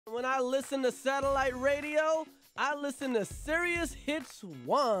When I listen to satellite radio, I listen to Sirius Hits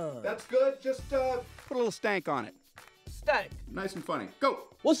 1. That's good. Just put a little stank on it. Stank. Nice and funny. Go.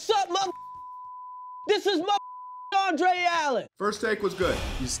 What's up, This is Andre Allen. First take was good.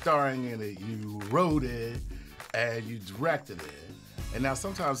 You're starring in it, you wrote it, and you directed it. And now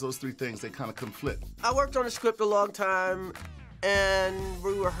sometimes those three things, they kind of conflict. I worked on the script a long time, and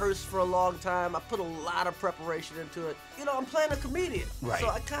we rehearsed for a long time. I put a lot of preparation into it. You know, I'm playing a comedian. Right. So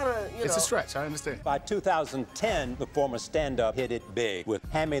I kind of, It's a stretch, I understand. By 2010, the former stand-up hit it big with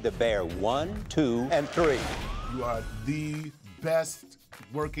Hammy the Bear 1, 2, and 3. You are the best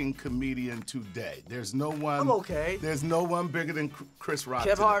working comedian today. There's no one. I'm okay. There's no one bigger than Chris Rock.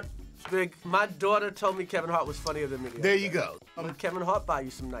 Kevin today. Hart, big. My daughter told me Kevin Hart was funnier than me. There you go. Would Kevin Hart buy you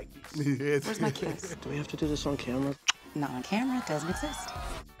some Nikes? Where's my kiss? Do we have to do this on camera? Not on camera, it doesn't exist.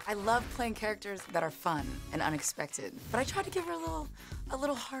 I love playing characters that are fun and unexpected, but I tried to give her a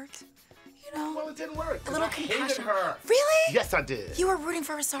little heart, you know? Well, it didn't work. A little I hated compassion. her. Really? Yes, I did. You were rooting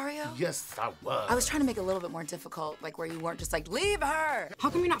for Rosario? Yes, I was. I was trying to make it a little bit more difficult, like where you weren't just like, leave her! How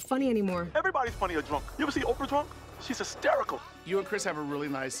come you're not funny anymore? Everybody's funny or drunk. You ever see Oprah drunk? She's hysterical. You and Chris have a really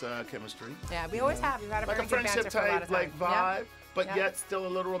nice chemistry. Yeah, we always have. We've had a Like very a good friendship banter for a lot type, of time. like vibe, Yep. but Yep. yet still a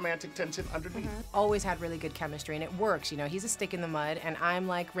little romantic tension underneath. Always had really good chemistry, and it works. You know, he's a stick in the mud, and I'm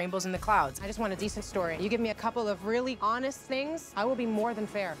like rainbows in the clouds. I just want a decent story. You give me a couple of really honest things, I will be more than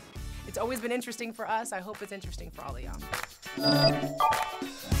fair. It's always been interesting for us. I hope it's interesting for all of y'all.